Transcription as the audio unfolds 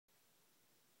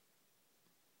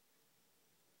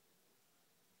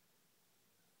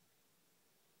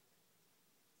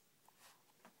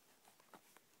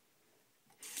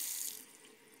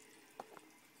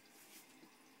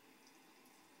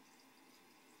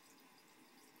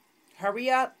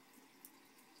Hurry up.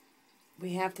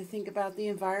 We have to think about the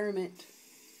environment.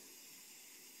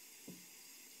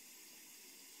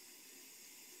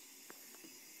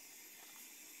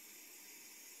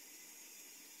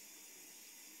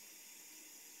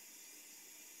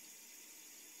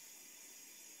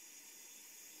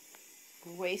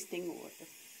 We're wasting water.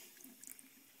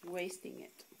 You're wasting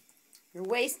it. You're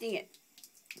wasting it.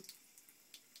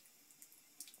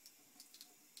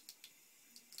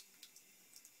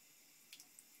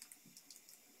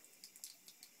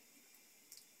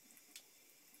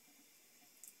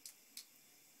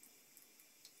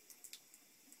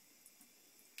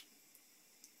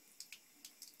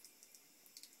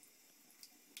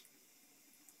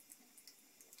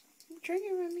 Drink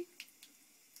it, Remy.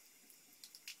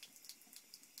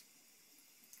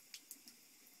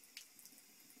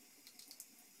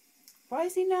 Why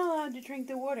is he not allowed to drink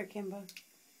the water, Kimba?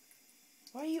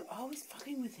 Why are you always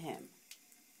fucking with him?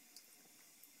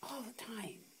 All the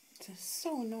time. It's just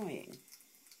so annoying.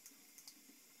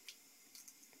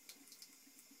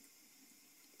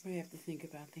 We have to think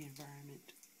about the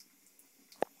environment.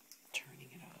 Turning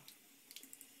it off.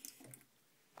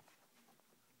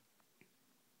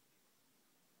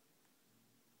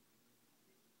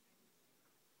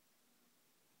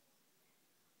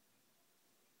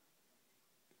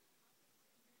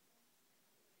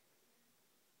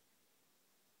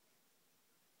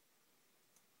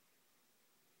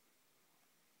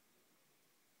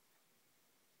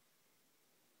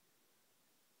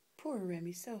 Poor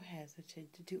Remy's so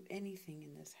hesitant to do anything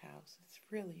in this house. It's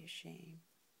really a shame.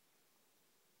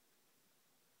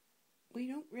 We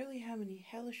don't really have any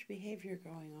hellish behavior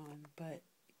going on, but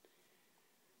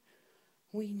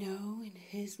we know in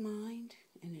his mind,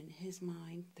 and in his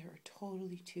mind, there are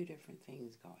totally two different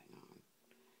things going on.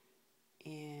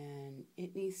 And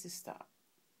it needs to stop,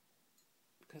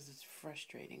 because it's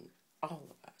frustrating all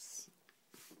of us.